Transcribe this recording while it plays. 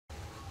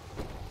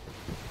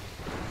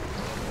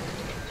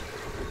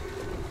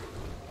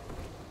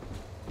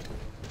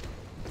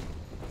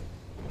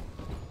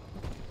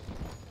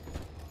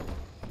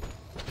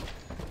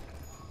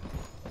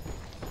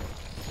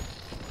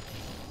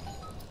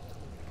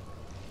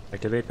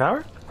Activate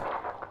power?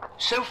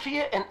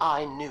 Sophia and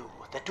I knew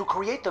that to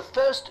create the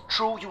first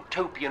true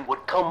utopian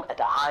would come at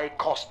a high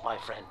cost, my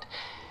friend.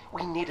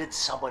 We needed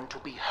someone to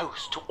be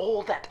host to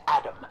all that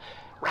Adam,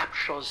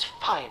 Rapture's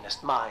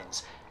finest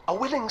minds, a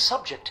willing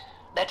subject,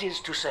 that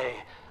is to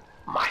say,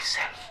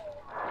 myself.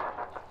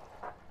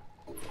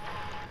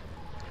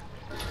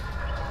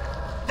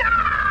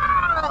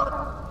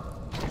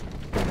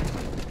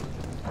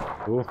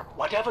 Ooh.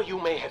 Whatever you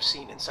may have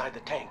seen inside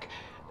the tank,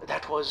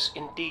 that was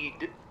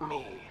indeed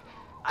me.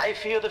 I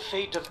fear the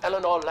fate of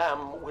Eleanor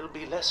Lamb will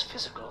be less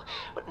physical,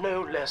 but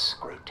no less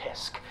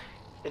grotesque.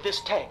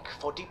 This tank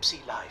for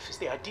deep-sea life is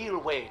the ideal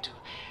way to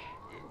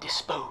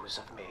dispose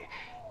of me.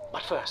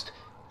 But first,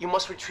 you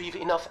must retrieve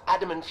enough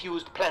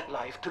Adam-infused plant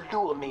life to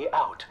lure me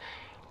out.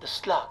 The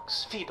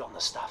slugs feed on the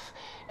stuff,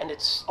 and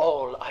it's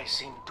all I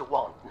seem to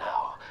want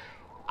now.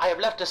 I have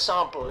left a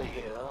sample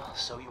here,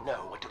 so you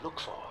know what to look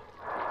for.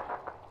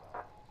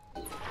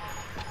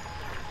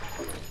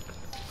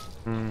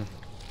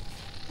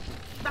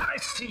 I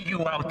see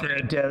you out there,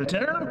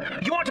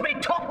 Delta. You want to be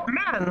top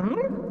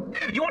man?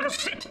 You want to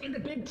sit in the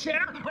big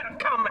chair? Well,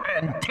 come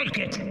and take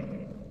it.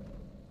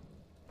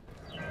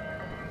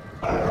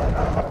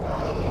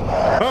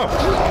 Oh!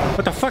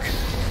 What the fuck?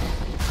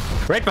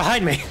 Right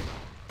behind me!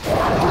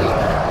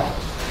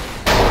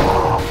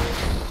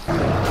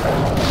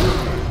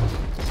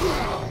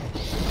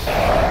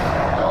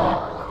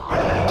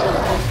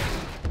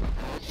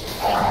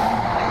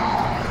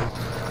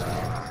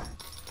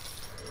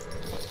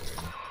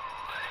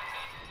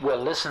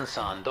 Well, listen,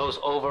 son, those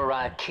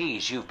override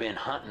keys you've been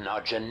hunting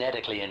are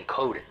genetically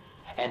encoded.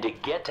 And to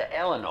get to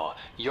Eleanor,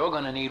 you're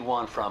gonna need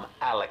one from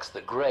Alex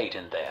the Great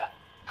in there.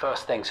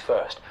 First things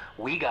first,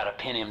 we gotta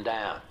pin him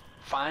down.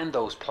 Find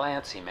those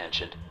plants he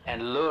mentioned,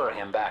 and lure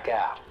him back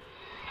out.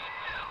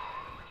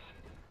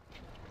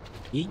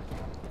 Yeet.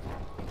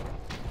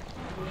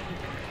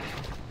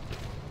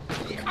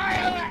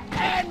 I'll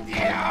end you!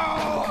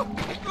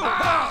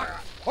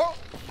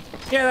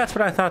 Yeah, that's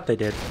what I thought they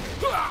did.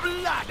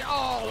 Blood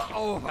all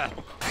over! I'm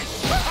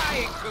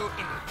trying to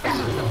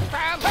infect the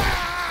family!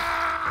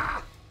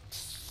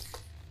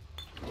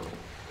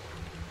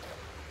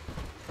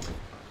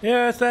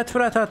 Yeah, that's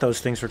what I thought those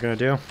things were gonna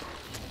do.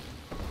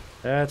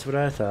 That's what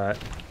I thought.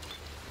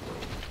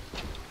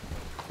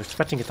 I was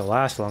expecting it to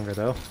last longer,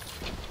 though.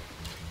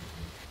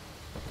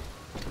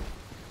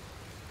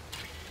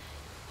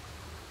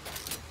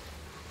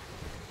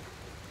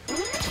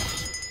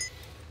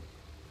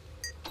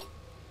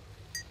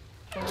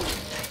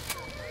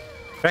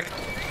 Back.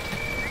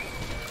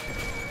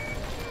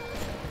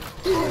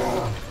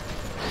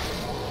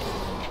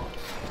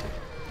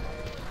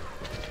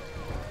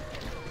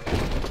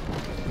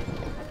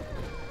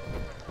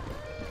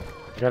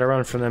 Gotta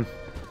run from them.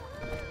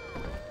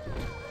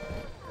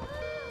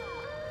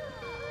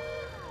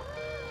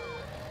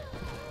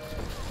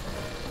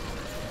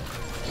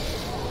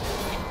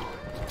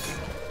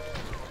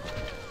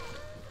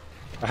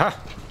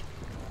 Aha!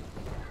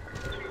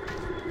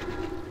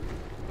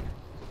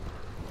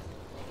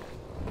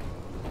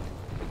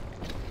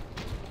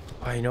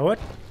 Oh, you know what?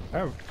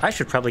 I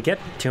should probably get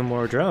 2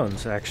 more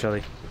drones,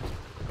 actually.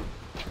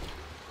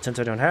 Since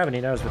I don't have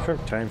any, that was the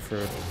perfect time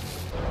for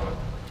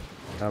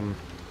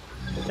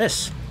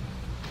this.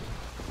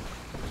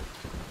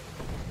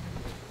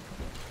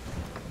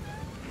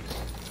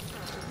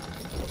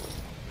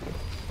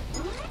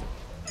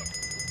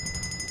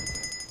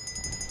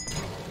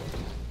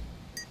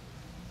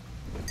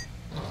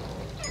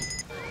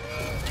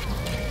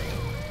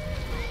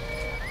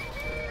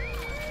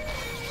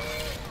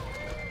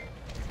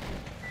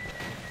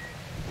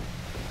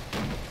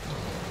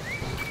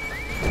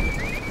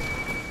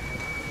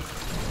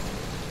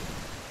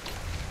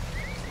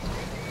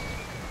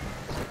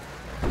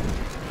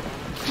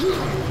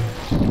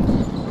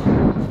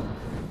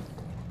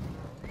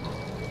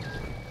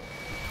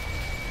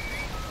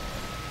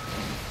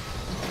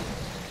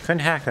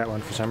 Couldn't hack that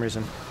one for some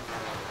reason.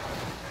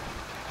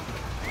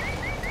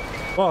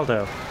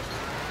 Waldo.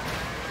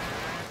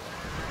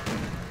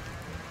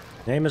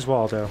 Name is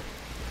Waldo.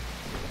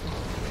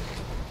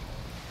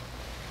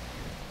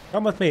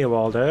 Come with me,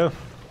 Waldo.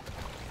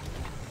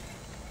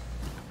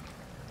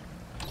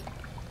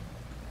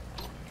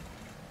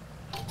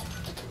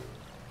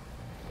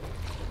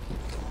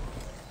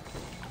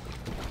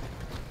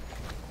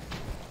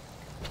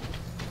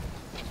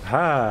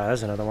 Ah,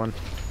 there's another one.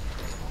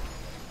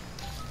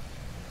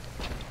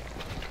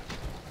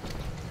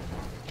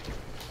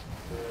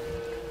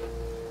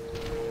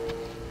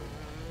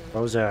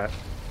 What was that?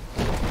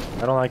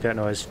 I don't like that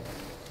noise.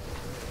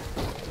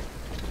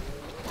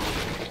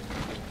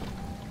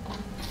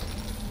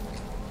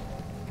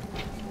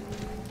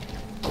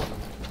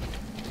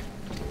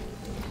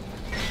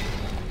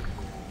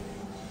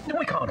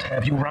 We can't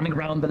have you running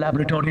around the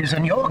laboratories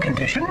in your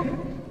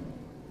condition.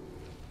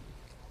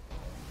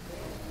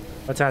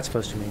 What's that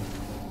supposed to mean?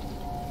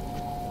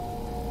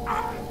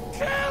 I'll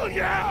kill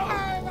you!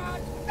 I'm a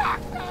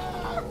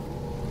doctor!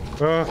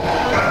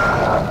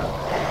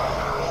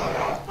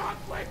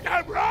 Fuck with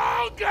the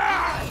wrong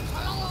guy!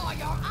 Oh,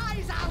 your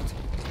eyes out!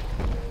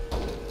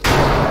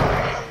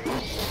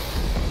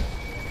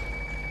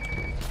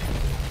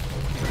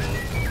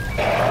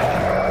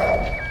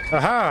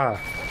 Aha!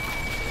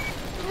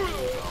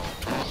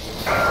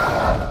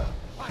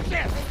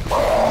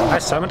 I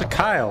summoned a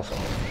Kyle.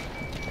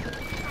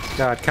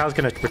 God, Kyle's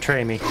gonna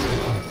betray me.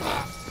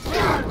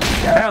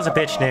 Kyle's a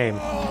bitch name.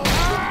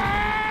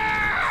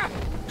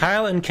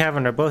 Kyle and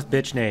Kevin are both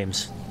bitch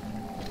names.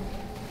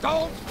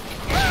 Don't!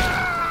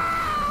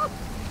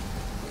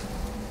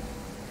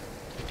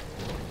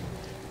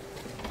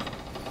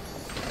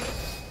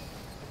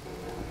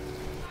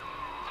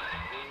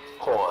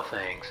 Poor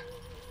things.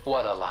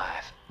 What a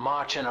life.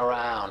 Marching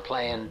around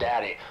playing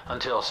daddy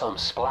until some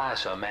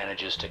splicer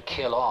manages to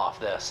kill off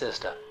their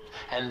sister.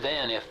 And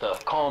then if the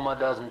coma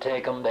doesn't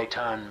take them, they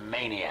turn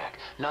maniac.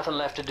 Nothing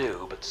left to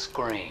do but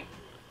scream.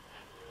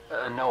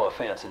 No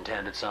offense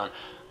intended, son.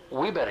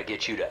 We better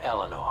get you to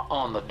Eleanor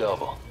on the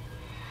double.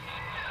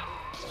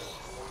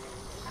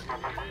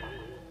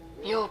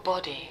 Your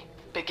body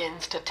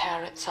begins to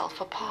tear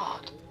itself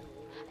apart.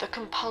 The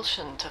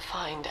compulsion to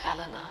find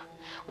Eleanor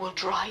will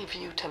drive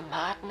you to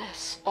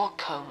madness or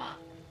coma.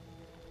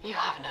 You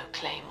have no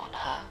claim on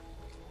her.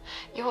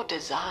 Your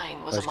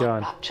design was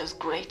among Rapture's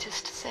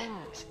greatest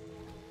sins.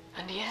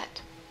 And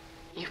yet,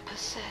 you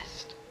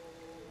persist.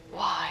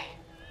 Why?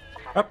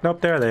 Oh,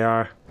 nope, there they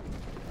are.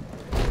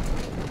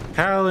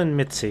 Kyle and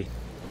Mitzi.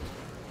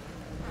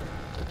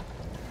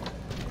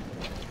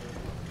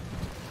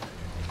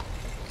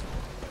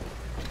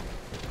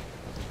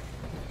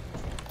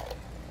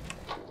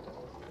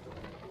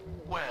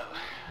 Well,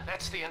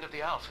 that's the end of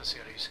the Alpha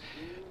series.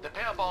 The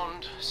pair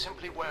bond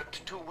simply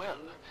worked too well.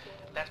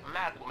 That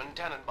madwoman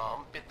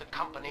Tenenbaum bit the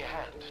company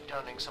hand,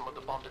 turning some of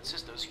the bonded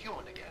sisters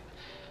human again.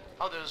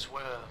 Others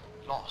were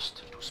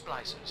lost to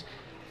splicers.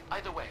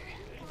 Either way,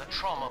 the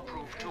trauma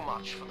proved too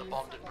much for the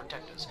bonded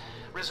protectors,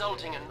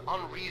 resulting in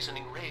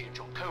unreasoning rage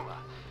or coma.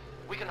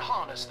 We can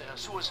harness their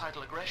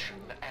suicidal aggression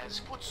as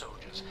foot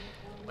soldiers,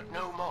 but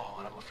no more,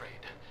 I'm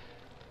afraid.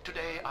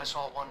 Today I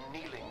saw one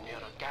kneeling near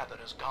a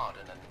gatherer's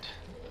garden and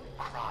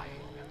crying.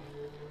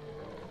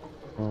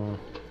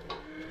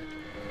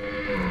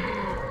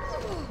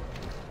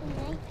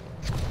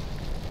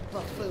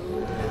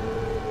 Buffoon.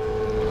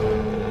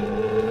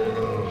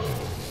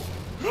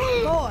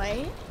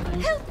 Boy,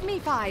 help me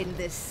find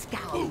this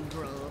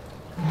scoundrel.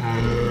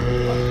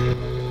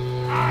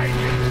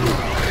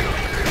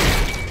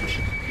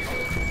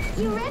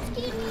 You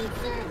rescued me,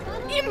 sir.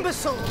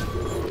 Imbecile!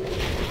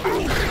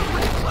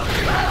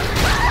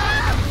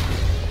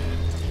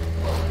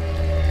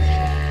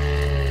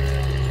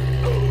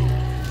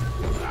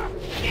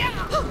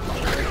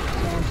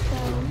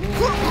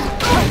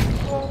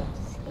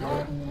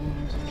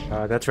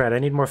 That's right. I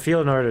need more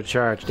fuel in order to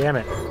charge. Damn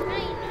it.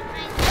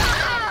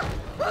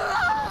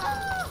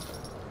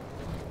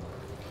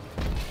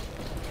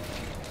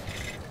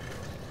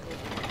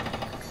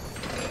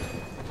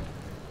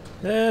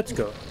 Let's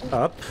go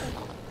up.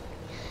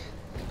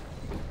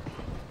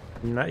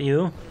 Not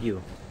you,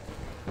 you.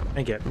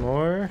 And get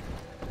more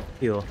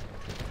fuel.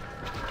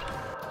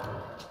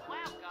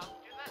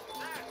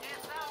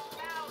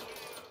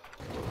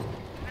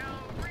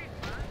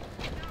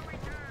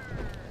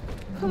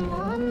 Come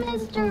on,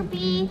 Mr.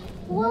 B.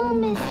 We'll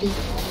miss you.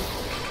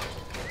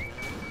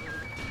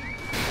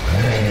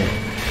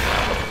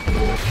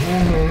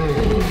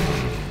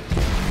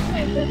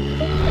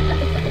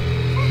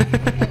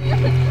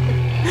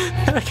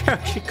 I like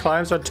how she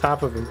climbs on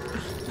top of him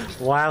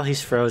while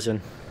he's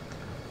frozen.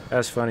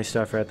 That's funny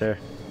stuff right there.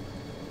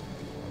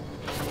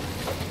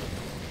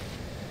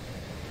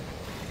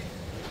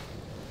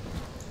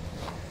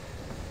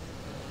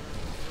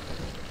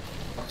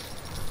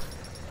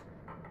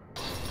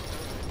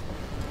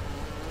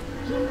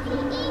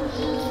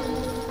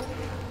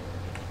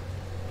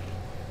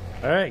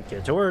 Alright,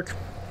 get to work.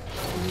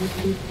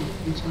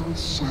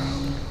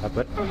 Up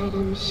it.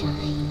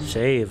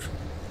 Save.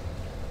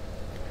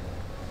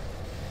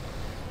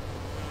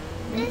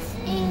 This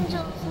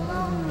angel's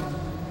lonely.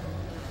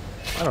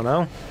 I don't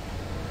know.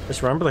 This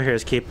rumbler here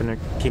is keeping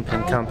him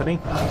company.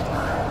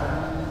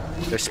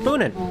 They're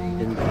spooning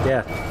in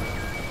death.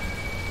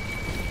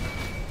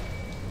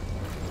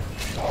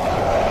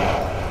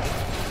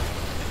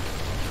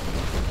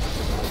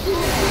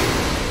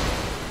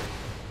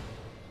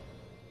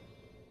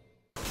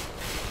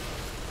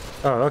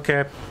 Oh,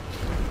 okay.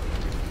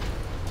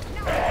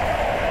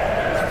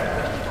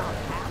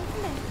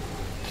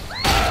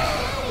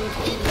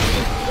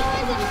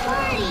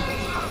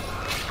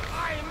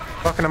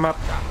 Fucking him up.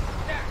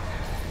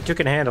 You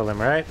can handle him,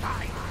 right?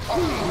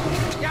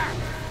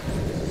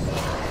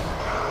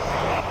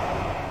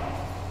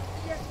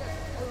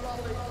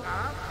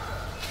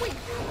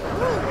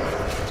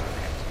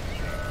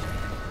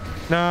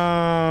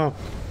 No.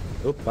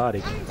 Oop,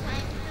 body.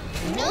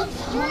 No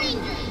stranger.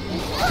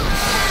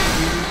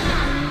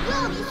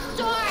 We'll be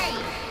sorry.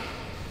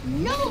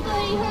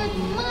 Nobody hurt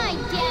my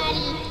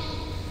daddy.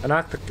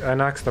 I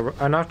knocked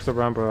the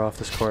rumbler off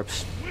this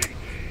corpse.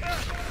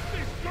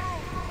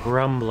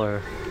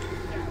 Rumbler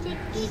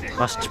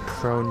must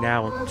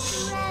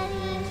pronounce. I'm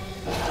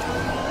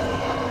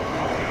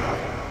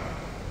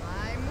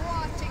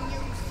watching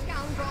you,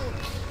 scoundrel.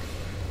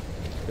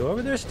 You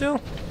over there still?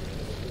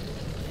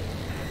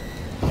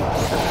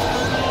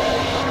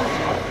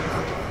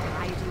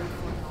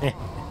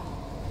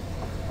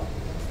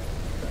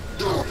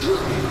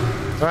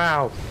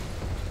 Wow.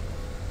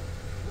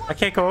 I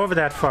can't go over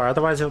that far,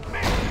 otherwise it'll...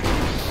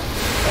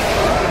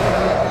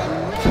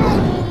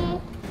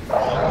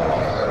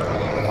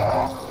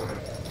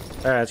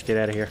 Alright, let's get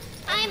out of here.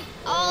 I'm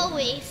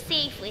always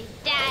safe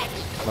with Daddy.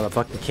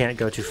 Motherfucker can't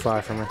go too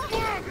far from her.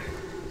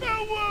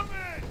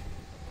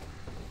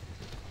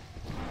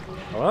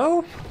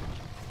 Hello?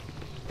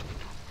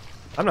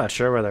 I'm not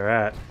sure where they're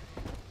at.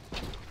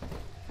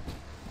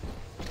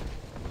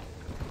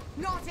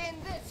 Not in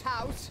this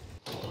house.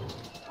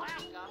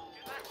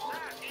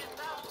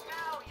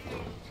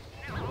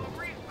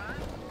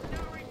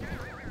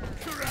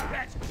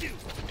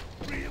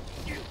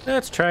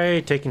 Let's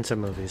try taking some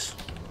movies.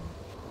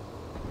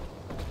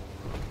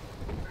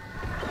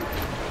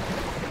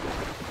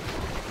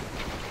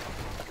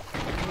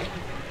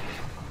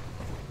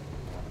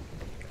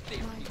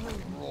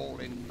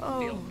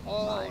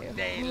 All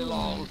day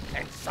long,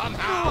 and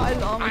somehow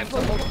I'm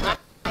supposed to...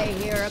 I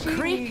hear a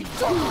creak.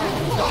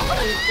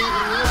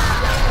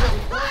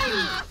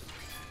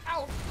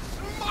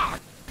 Outsmart!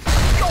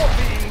 You're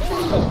being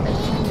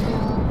foolish!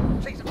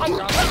 She's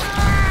under...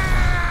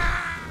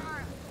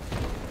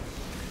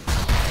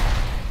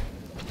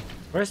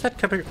 Where's that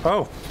coming?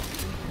 Oh!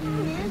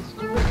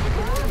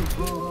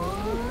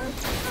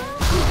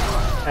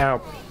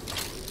 Ow.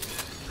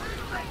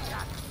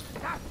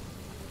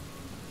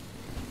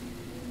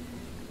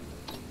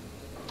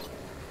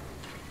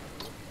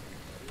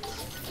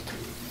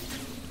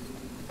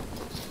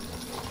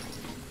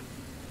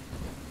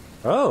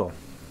 Oh.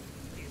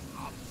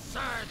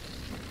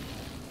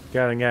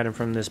 Going at him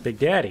from this Big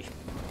Daddy.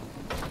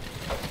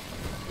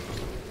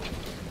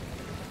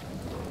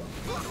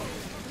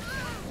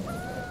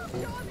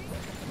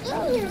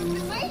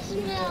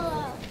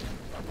 Marshmallow.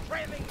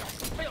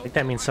 I think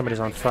that means somebody's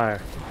on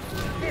fire.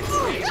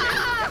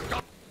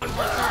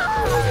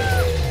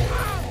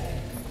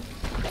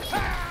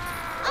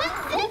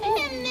 Unzip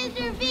him,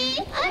 Mr. B!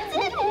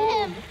 Unzip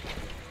him!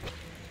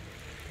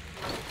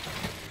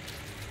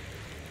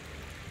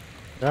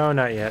 No,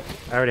 not yet.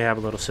 I already have a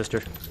little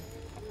sister.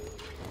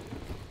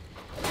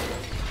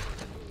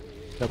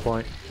 No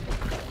point.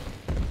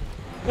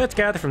 Let's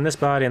gather from this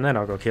body and then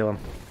I'll go kill him.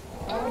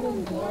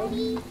 Adam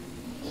Daddy?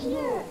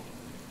 Here.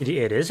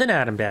 It is an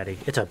Adam Daddy.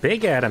 It's a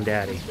big Adam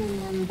Daddy.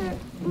 Remember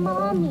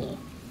Mommy.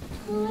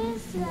 Who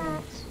is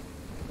that?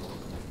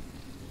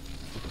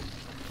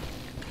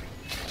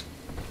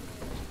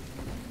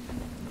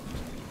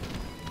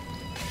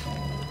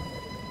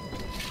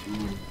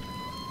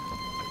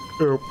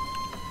 Oop.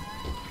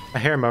 I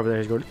hear him over there.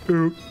 He's going,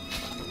 oop.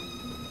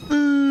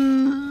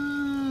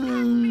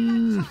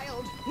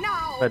 Child,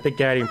 now. My Big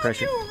Daddy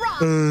impression. You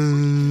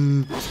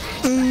run.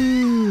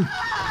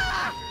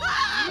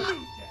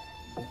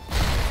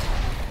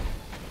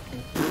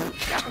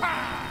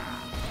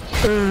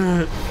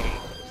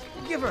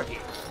 Give her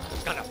here.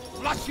 Gonna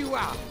flush you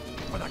out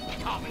for the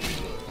common good.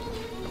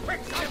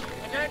 Quick,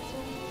 against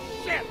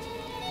shit!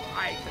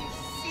 I can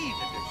see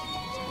the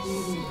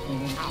disease.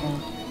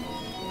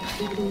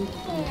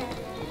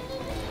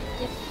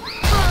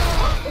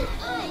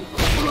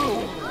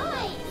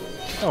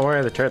 Oh, where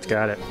are the turrets?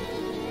 Got it.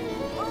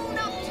 Own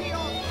up to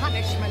your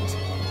punishment.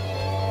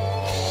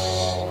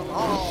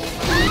 Oh.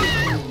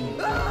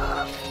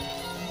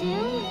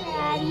 Soon,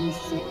 Daddy.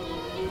 Soon.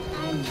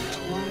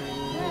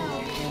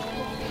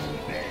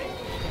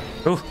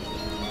 Ooh.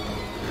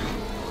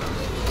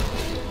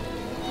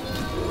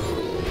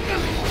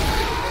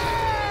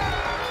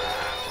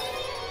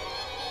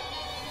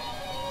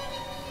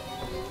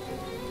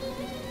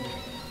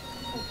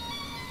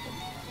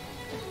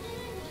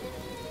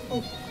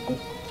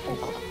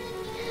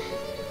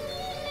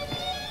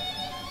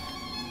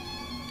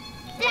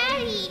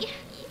 Daddy,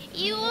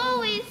 you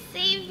always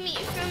save me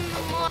from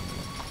the war.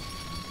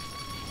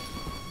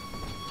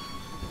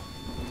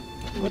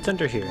 What's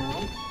under here?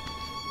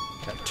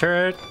 Got a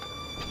turret.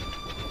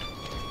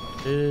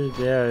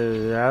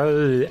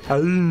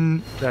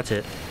 That's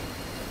it.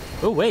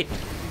 Oh, wait.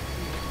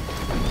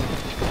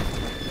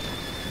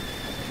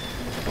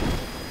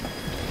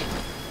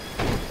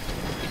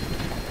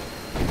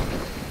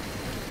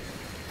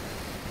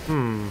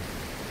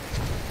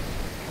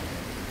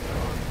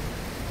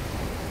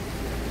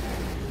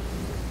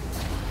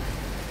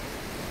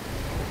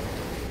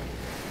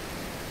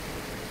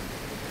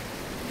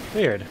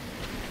 Weird.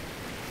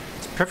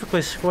 It's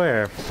perfectly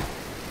square.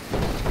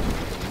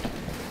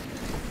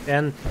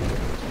 And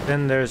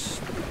then there's...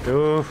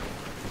 Ooh,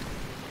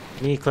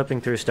 me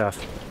clipping through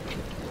stuff.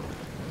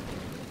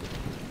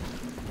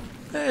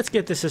 Let's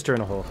get this sister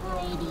in a hole.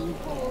 Hidey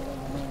hole in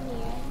the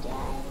mirror,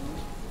 Daddy.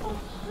 Oh,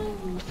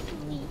 honey,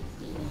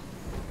 sweetie.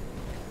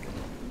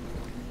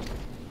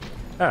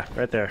 Ah,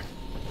 right there.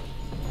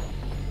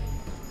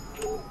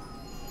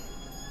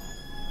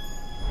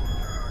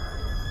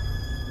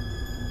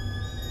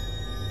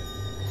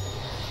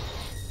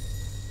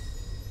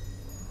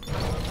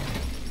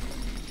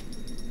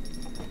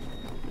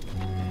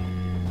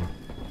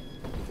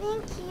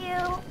 Thank you.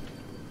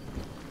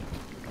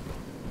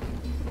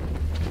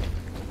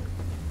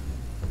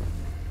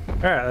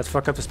 Alright, let's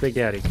fuck up this Big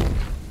Daddy.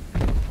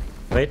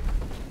 Wait.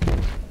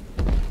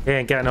 He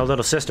ain't got no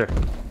little sister.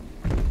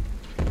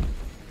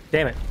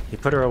 Damn it. He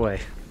put her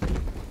away.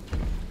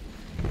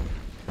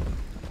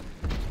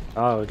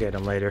 I'll get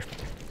him later.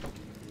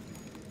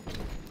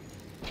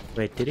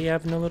 Wait, did he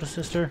have no little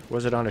sister?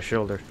 Was it on his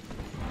shoulder?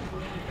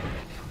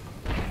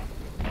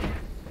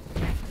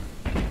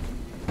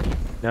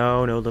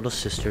 No, no little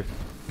sister.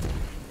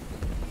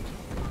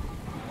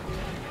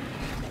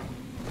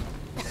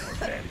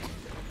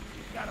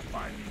 Gotta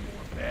find me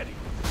more Betty.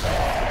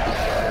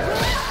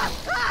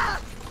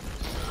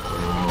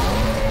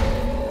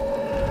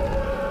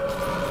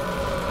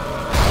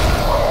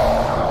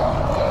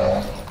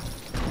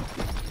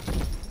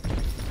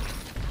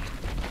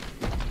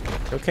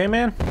 Okay,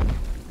 man?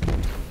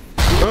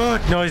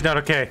 Oh, no, he's not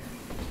okay.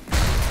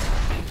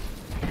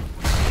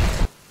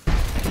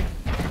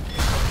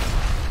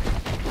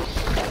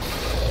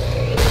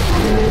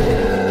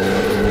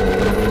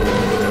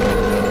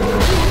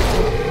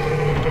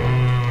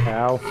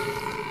 Ow.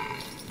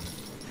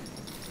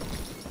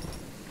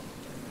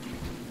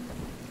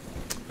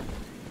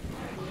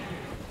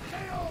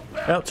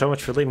 Well, so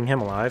much for leaving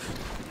him alive.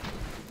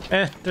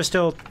 There's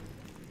still...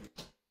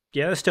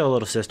 Yeah, there's still a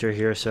little sister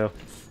here, so...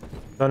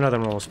 Another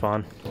one will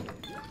spawn.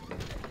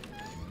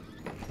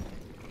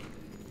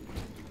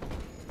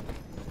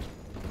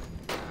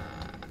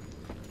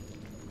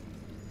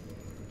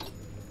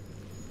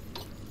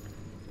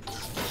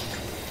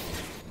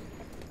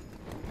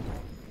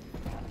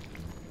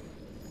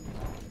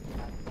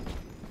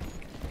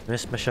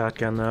 Missed my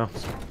shotgun, though.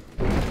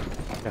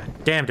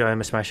 God damn, do I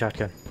miss my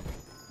shotgun.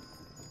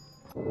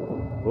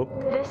 Whoop.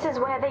 This is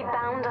where they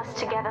bound us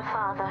together,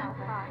 Father.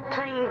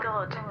 Playing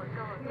God.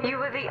 You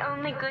were the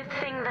only good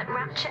thing that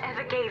Rapture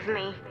ever gave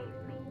me.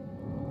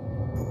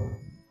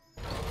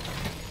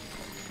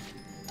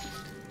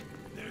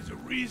 There's a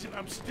reason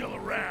I'm still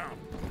around.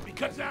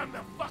 Because I'm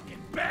the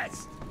fucking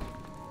best.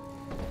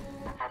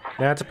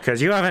 That's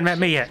because you haven't met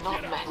me yet.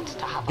 Not meant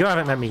to have You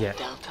haven't met me yet.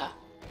 Delta.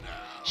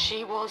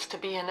 She was to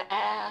be an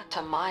heir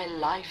to my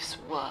life's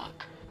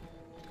work.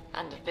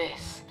 And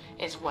this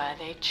is where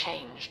they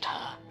changed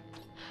her,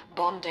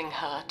 bonding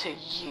her to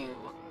you.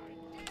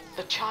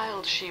 The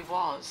child she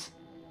was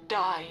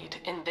died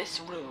in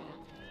this room.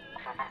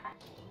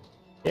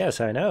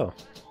 Yes, I know.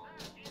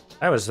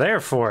 I was there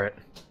for it.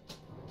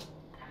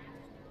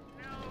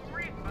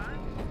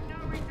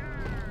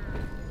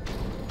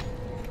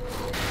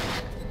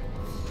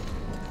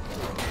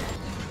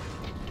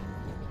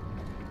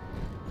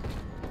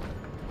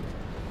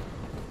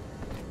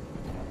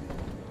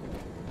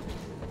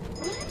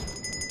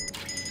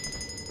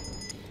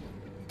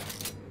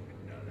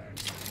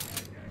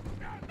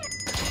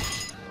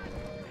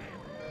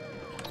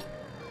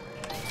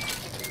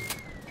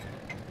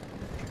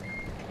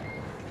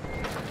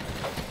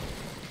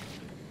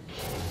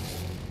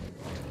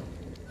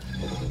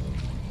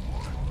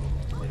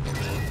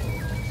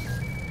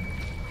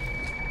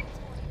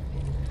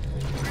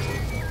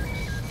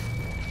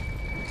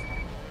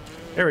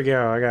 There we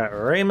go, I got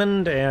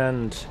Raymond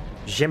and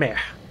Jimmy.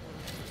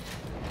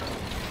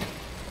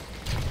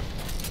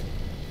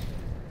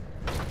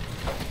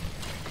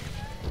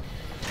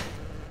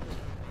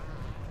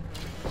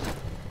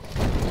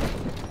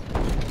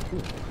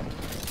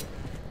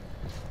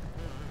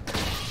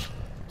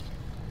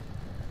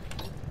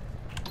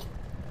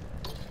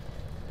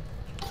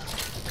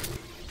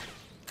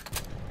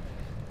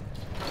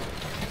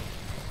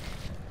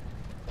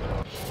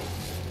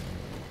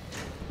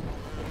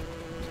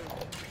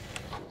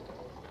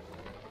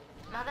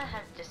 Mother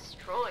has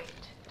destroyed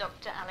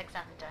Dr.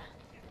 Alexander.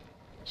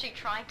 She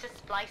tried to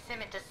splice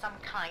him into some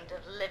kind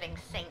of living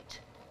saint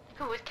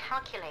who would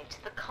calculate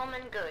the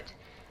common good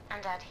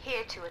and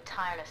adhere to it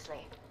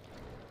tirelessly.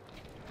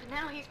 But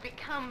now he's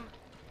become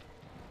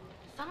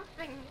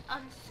something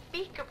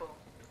unspeakable.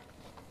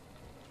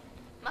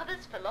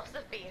 Mother's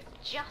philosophy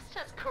is just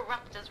as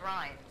corrupt as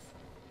Ryan's.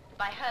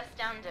 By her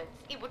standards,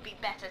 it would be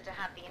better to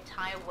have the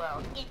entire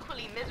world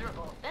equally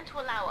miserable than to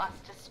allow us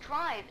to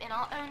strive in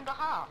our own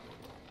behalf.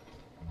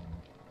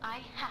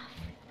 I have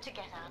to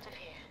get out of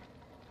here.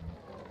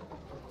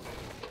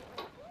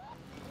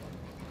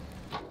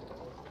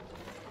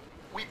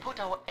 We put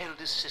our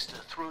eldest sister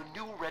through a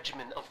new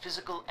regimen of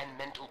physical and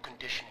mental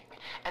conditioning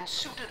and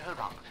suited her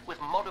up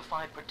with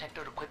modified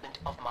protector equipment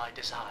of my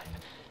design.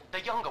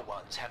 The younger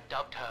ones have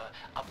dubbed her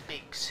a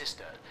big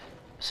sister.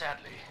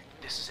 Sadly,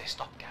 this is a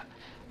stopgap.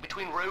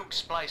 Between rogue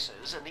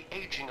splicers and the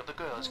aging of the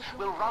girls,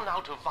 we'll run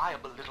out of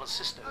viable little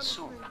sisters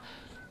soon.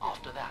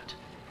 After that,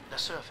 the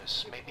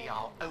surface may be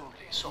our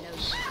only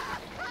source.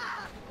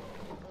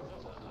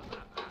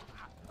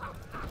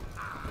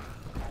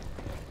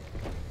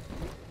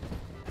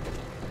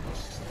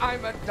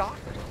 I'm a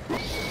doctor.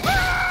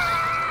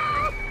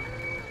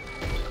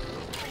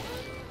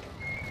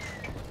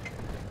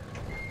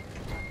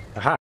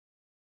 Aha.